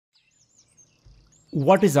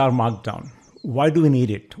What is our Markdown? Why do we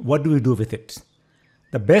need it? What do we do with it?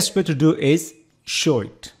 The best way to do is show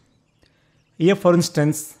it. Here, for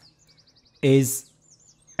instance, is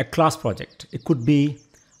a class project. It could be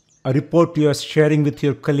a report you are sharing with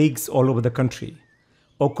your colleagues all over the country,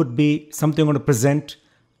 or could be something you want to present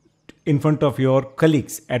in front of your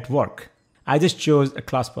colleagues at work. I just chose a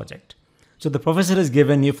class project. So the professor has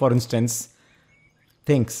given you, for instance,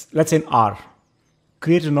 things, let's say in R,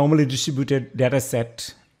 create a normally distributed data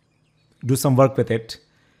set, do some work with it,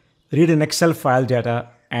 read an Excel file data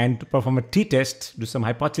and perform a t-test, do some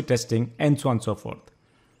hypothesis testing, and so on and so forth.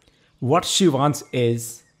 What she wants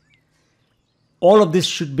is all of this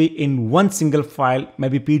should be in one single file,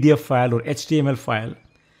 maybe PDF file or HTML file,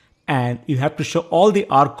 and you have to show all the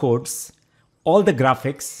R codes, all the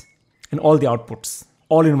graphics, and all the outputs,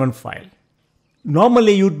 all in one file.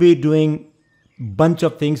 Normally, you'd be doing a bunch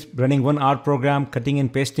of things, running one R program, cutting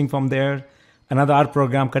and pasting from there, another R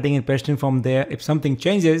program, cutting and pasting from there. If something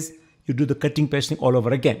changes, you do the cutting, pasting all over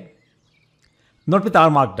again. Not with R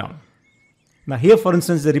Markdown. Now here, for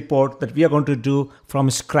instance, the report that we are going to do from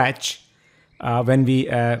scratch when we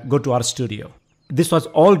go to our studio. This was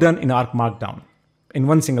all done in R Markdown in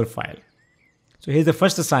one single file. So here's the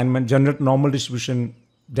first assignment: generate normal distribution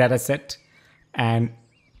data set and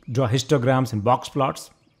draw histograms and box plots.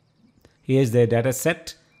 Here's the data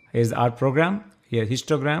set. Here's our program. Here's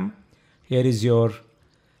histogram. Here is your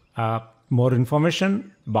more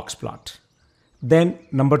information, box plot. Then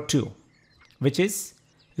number 2, which is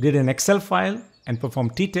read an Excel file and perform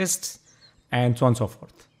t-tests and so on and so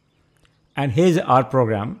forth. And here's our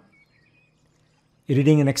program. You're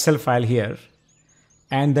reading an Excel file here.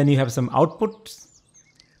 And then you have some outputs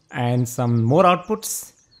and some more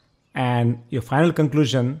outputs and your final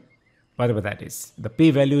conclusion, whatever that is, the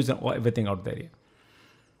p-values and everything out there.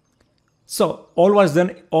 So all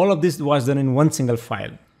of this was done in one single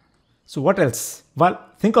file. So what else? Well,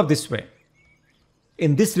 think of this way.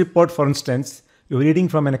 In this report, for instance, you're reading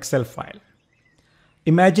from an Excel file.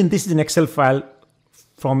 Imagine this is an Excel file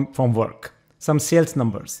from work, some sales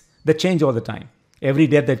numbers. They change all the time. Every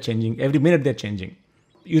day they're changing, every minute they're changing.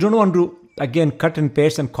 You don't want to, again, cut and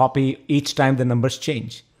paste and copy each time the numbers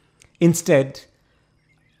change. Instead,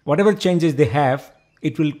 whatever changes they have,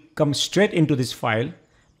 it will come straight into this file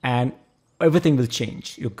and everything will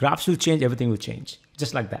change. Your graphs will change, everything will change,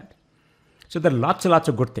 just like that. So there are lots and lots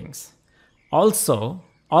of good things. Also,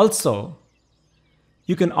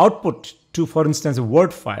 you can output to, for instance, a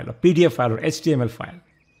Word file, a PDF file, or HTML file.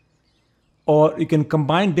 Or you can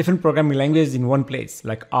combine different programming languages in one place,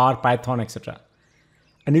 like R, Python, etc.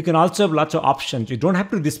 And you can also have lots of options. You don't have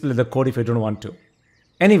to display the code if you don't want to.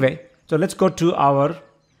 Anyway, so let's go to our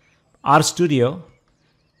R Studio.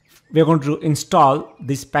 We're going to install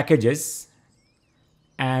these packages.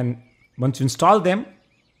 And once you install them,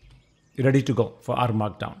 you're ready to go for R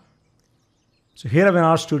Markdown. So here in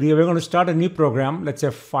our studio, we're going to start a new program. Let's say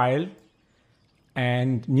file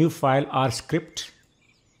and new file R script.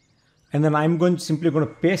 And then I'm simply going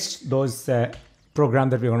to paste those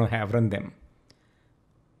programs that we're going to have, run them.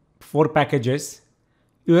 4 packages.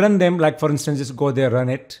 You run them, like for instance, just go there, run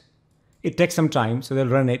it. It takes some time, so they'll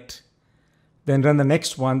run it. Then run the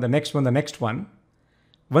next one, the next one, the next one.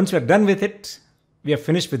 Once we're done with it, we are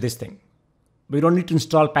finished with this thing. We don't need to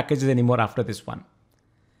install packages anymore after this one.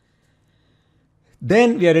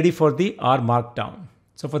 Then we are ready for the R Markdown.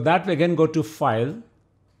 So for that, we again go to File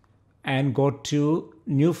and go to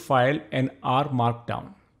New File and R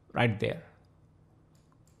Markdown right there.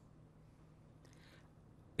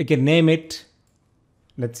 You can name it,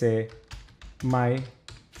 let's say, my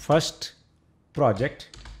first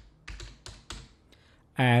project.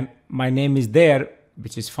 And my name is there,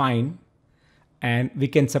 which is fine. And we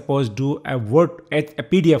can suppose do a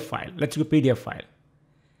PDF file. Let's do a PDF file.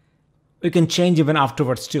 We can change even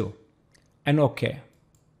afterwards too. And OK.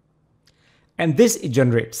 And this it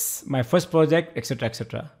generates my first project, etc.,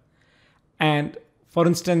 etc. And for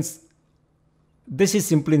instance, this is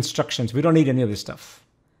simply instructions. We don't need any of this stuff.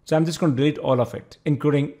 So I'm just going to delete all of it,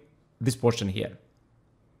 including this portion here.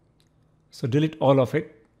 So delete all of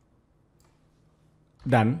it.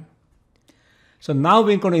 Done. So now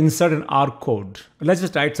we're going to insert an R code. Let's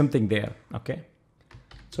just write something there. Okay.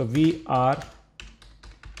 So we are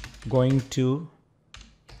going to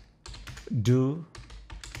do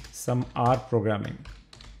some R programming.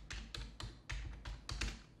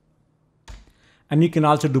 And you can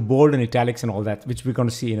also do bold and italics and all that, which we're going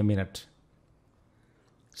to see in a minute.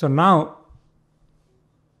 So now,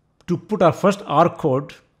 to put our first R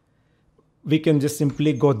code, we can just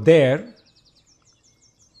simply go there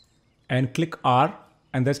and click R,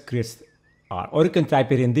 and that creates R. Or you can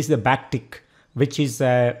type it in. This is the backtick which is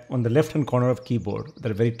on the left-hand corner of keyboard,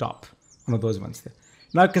 the very top, one of those ones there.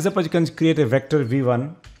 Now, suppose you can create a vector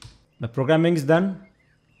v1. The programming is done.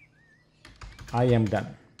 I am done.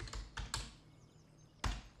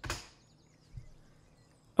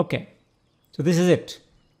 Okay, so this is it.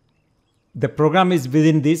 The program is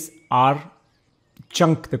within this R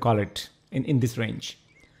chunk, they call it, in this range.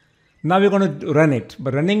 Now we're going to run it,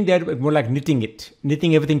 but running there is more like knitting it,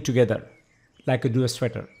 knitting everything together, like you do a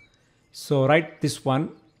sweater. So write this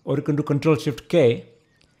one, or you can do Control-Shift-K,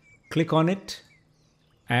 click on it,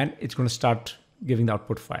 and it's going to start giving the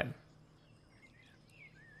output file.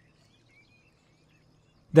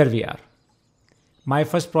 There we are. My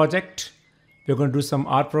first project, we're going to do some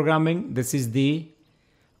R programming. This is the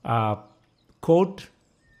code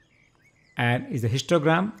and is a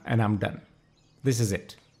histogram, and I'm done. This is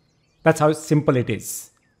it. That's how simple it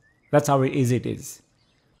is. That's how easy it is.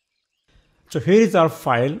 So here is our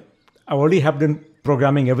file. I already have done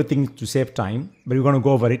programming everything to save time, but we're going to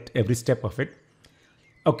go over it, every step of it.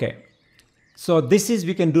 Okay. So this is,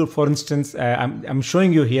 we can do, for instance, I'm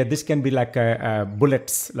showing you here, this can be like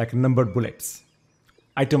bullets, like numbered bullets,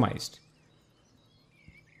 itemized.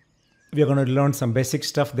 We are going to learn some basic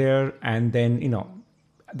stuff there, and then,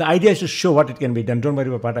 the idea is to show what it can be done. Don't worry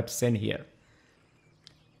about what I'm saying here.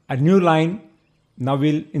 A new line, now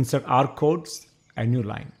we'll insert R codes, a new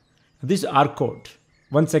line. This R code,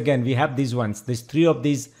 once again, we have these ones. There's 3 of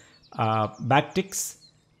these backticks,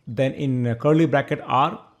 then in curly bracket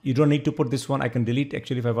R. You don't need to put this one. I can delete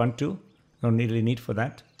actually if I want to. Don't really need for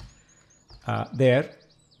that. There.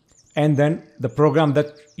 And then the program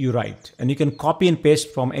that you write. And you can copy and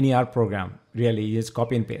paste from any R program. Really, just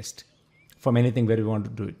copy and paste from anything where you want to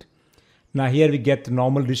do it. Now here we get the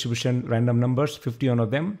normal distribution random numbers, 51 of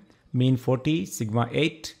them, mean 40, sigma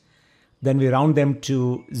 8. Then we round them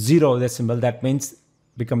to 0 decimal. That means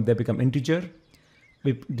they become integer.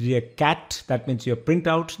 We do a cat. That means your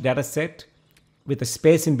printout data set with a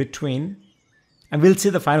space in between, and we'll see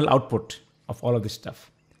the final output of all of this stuff.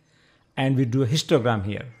 And we do a histogram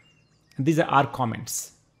here, and these are our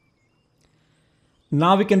comments.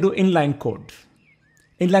 Now we can do inline code.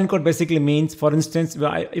 Inline code basically means, for instance,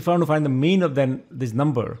 if I want to find the mean of this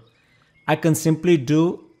number, I can simply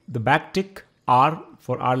do the backtick R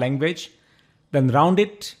for our language, then round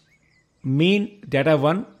it, mean data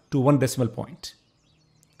 1 to 1 decimal point.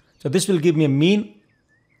 So this will give me a mean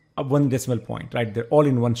of 1 decimal point, right? They're all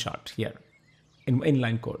in one shot here in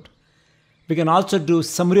inline code. We can also do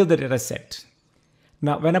summary of the data set.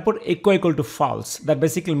 Now, when I put equal to false, that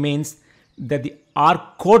basically means that the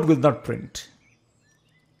R code will not print.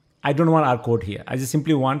 I don't want R code here. I just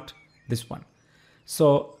simply want this one.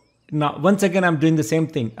 So now, once again, I'm doing the same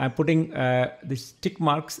thing. I'm putting these tick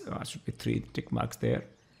marks. Should be 3 tick marks there.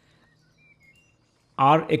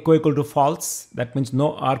 R equal to false. That means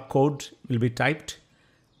no R code will be typed.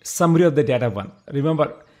 Summary of the data 1.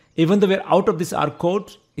 Remember, even though we're out of this R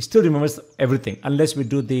code, it still remembers everything unless we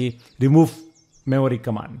do the remove memory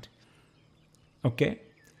command. Okay.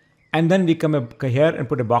 And then we come here and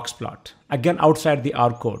put a box plot. Again, outside the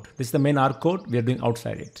R code. This is the main R code. We are doing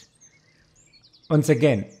outside it. Once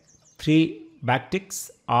again, 3 backticks,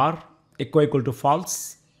 R equal to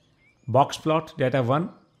false, box plot, data 1,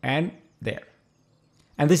 and there.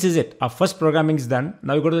 And this is it. Our first programming is done.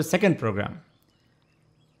 Now we go to the second program.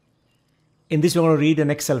 In this, we're going to read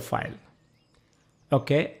an Excel file.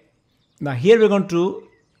 Okay. Now here we're going to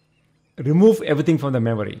remove everything from the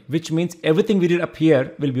memory, which means everything we did up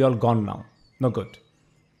here will be all gone now. No good.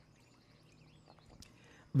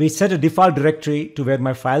 We set a default directory to where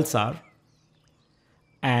my files are.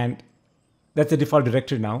 And that's the default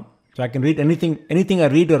directory now. So I can read anything I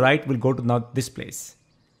read or write will go to now this place.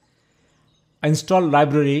 Install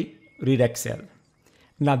library, read Excel.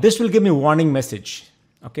 Now this will give me a warning message.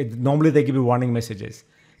 Okay, normally they give you warning messages.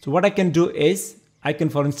 So what I can do is, I can,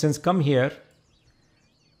 for instance, come here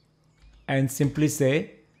and simply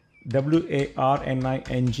say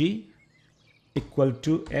warning equal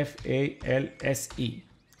to false,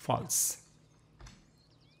 false.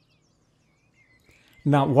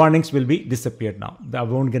 Now warnings will be disappeared now. I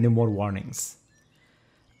won't get any more warnings.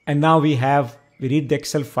 And now we read the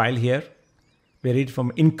Excel file here. We read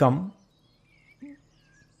from income.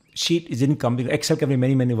 Sheet is income. Excel can be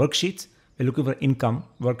many worksheets. We're looking for income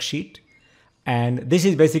worksheet. And this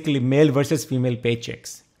is basically male versus female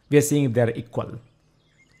paychecks. We are seeing if they are equal.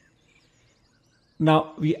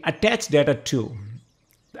 Now we attach data to.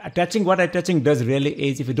 What attaching does really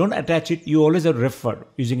is, if you don't attach it, you always have to refer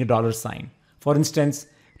using a $sign. For instance,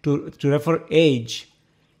 to refer age,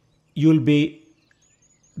 you'll be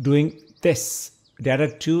doing this, data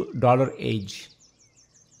to $age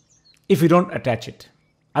if you don't attach it.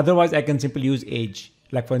 Otherwise, I can simply use age,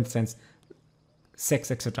 like for instance,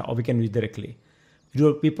 sex, etc., or we can use directly.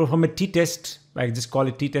 We perform a t-test. I just call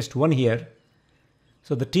it t-test 1 here.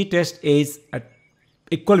 So the t-test is an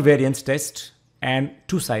equal variance test and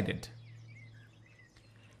two-sided.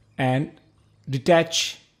 And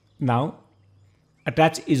detach now.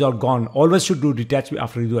 Attach is all gone. Always should do detach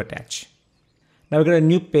after you do attach. Now we got a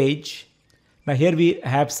new page. Now here we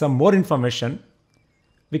have some more information.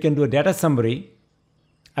 We can do a data summary.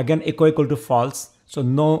 Again, equal to false. So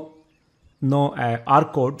no R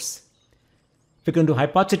codes. We can do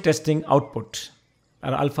hypothesis testing output.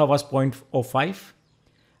 Our alpha was 0.05.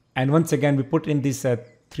 And once again, we put in these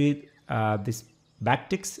this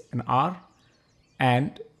backticks and R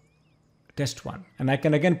and test 1. And I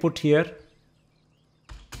can again put here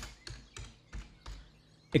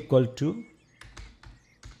equal to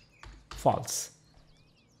false.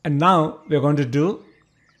 And now we're going to do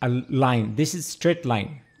a line. This is straight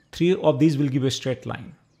line. 3 of these will give a straight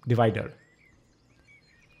line divider.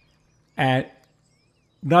 And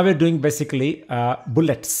now we're doing basically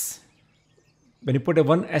bullets. When you put a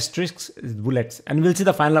 1 asterisk, it's bullets. And we'll see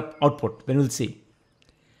the final output. Then we'll see.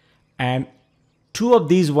 And 2 of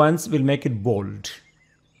these ones will make it bold.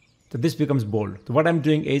 So this becomes bold. So what I'm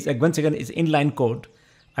doing is, once again, is inline code.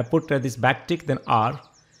 I put this backtick, then R,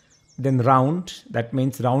 then round. That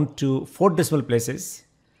means round to 4 decimal places.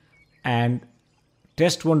 And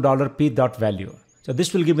test $1 p dot value. So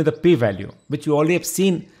this will give me the p value, which you already have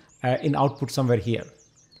seen in output somewhere here.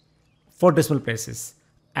 4 decimal places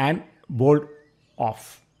and bold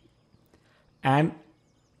off. And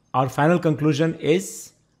our final conclusion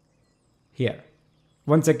is here.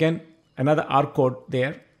 Once again, another R code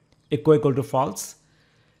there, equal to false.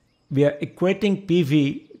 We are equating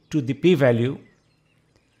PV to the p value.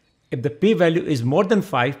 If the p value is more than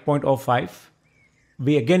 5.05,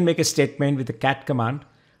 we again make a statement with the cat command.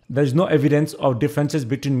 There is no evidence of differences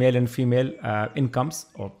between male and female incomes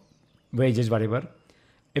or wages, whatever.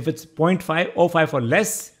 If it's 0.505 or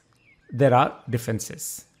less, there are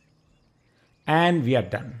differences. And we are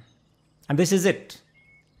done. And this is it.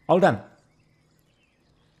 All done.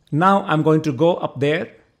 Now I'm going to go up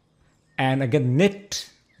there and again knit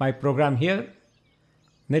my program here,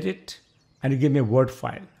 knit it, and you give me a Word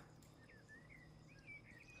file.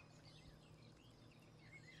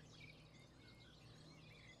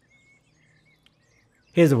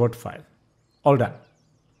 Here's the Word file. All done.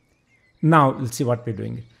 Now we'll see what we're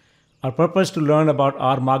doing. Our purpose to learn about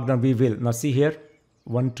R Markdown, we will. Now see here,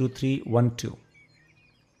 1, 2, 3, 1, 2.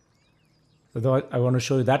 So I want to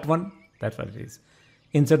show you that one. That's what it is.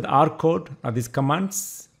 Insert the R code. Now these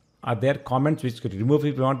commands are there, comments which could remove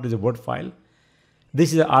if you want to the Word file.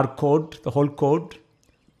 This is the R code, the whole code.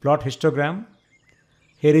 Plot histogram.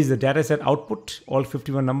 Here is the dataset output, all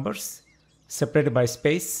 51 numbers, separated by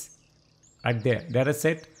space. Right there,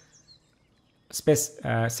 dataset, space,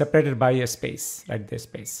 separated by a space, right there,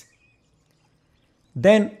 space.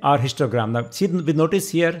 Then our histogram. Now see, we notice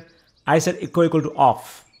here, I said equal to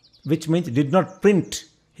off, which means it did not print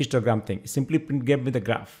histogram thing. It simply gave me the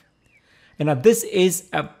graph. And now this is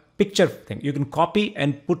a picture thing. You can copy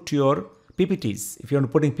and put your PPTs, if you want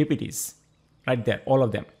to put in PPTs, right there, all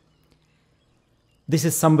of them. This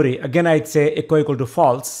is summary. Again, I'd say equal to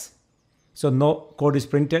false. So no code is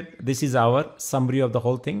printed. This is our summary of the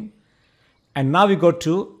whole thing. And now we go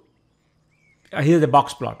to, here's the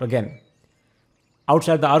box plot again.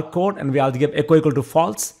 Outside the R code, and we also give equal to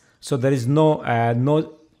false. So there is no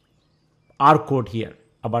R code here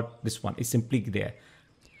about this one. It's simply there.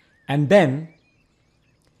 And then,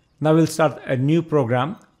 now we'll start a new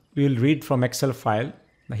program. We will read from Excel file.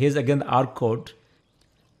 Now here's again the R code.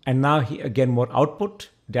 And now here again more output,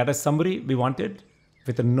 data summary we wanted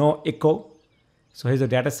with a no echo. So here's the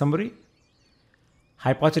data summary.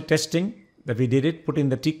 Hypothesis testing that we did it, put in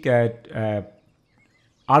the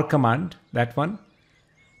R command, that one.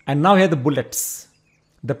 And now here the bullets.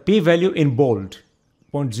 The p value in bold,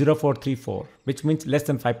 0.0434, which means less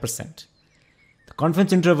than 5%. The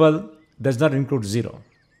confidence interval does not include 0.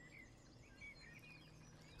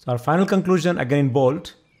 So our final conclusion, again in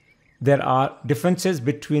bold, there are differences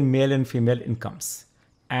between male and female incomes.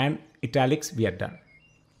 And italics, we are done.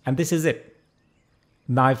 And this is it.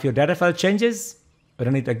 Now if your data file changes,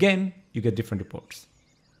 run it again, you get different reports.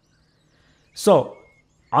 So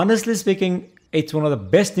honestly speaking, it's one of the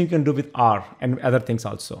best things you can do with R and other things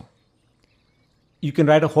also. You can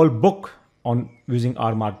write a whole book on using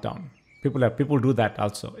R Markdown. People do that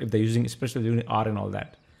also, if they're using, especially using R and all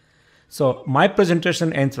that. So my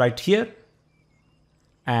presentation ends right here,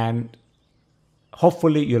 and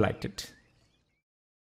hopefully you liked it.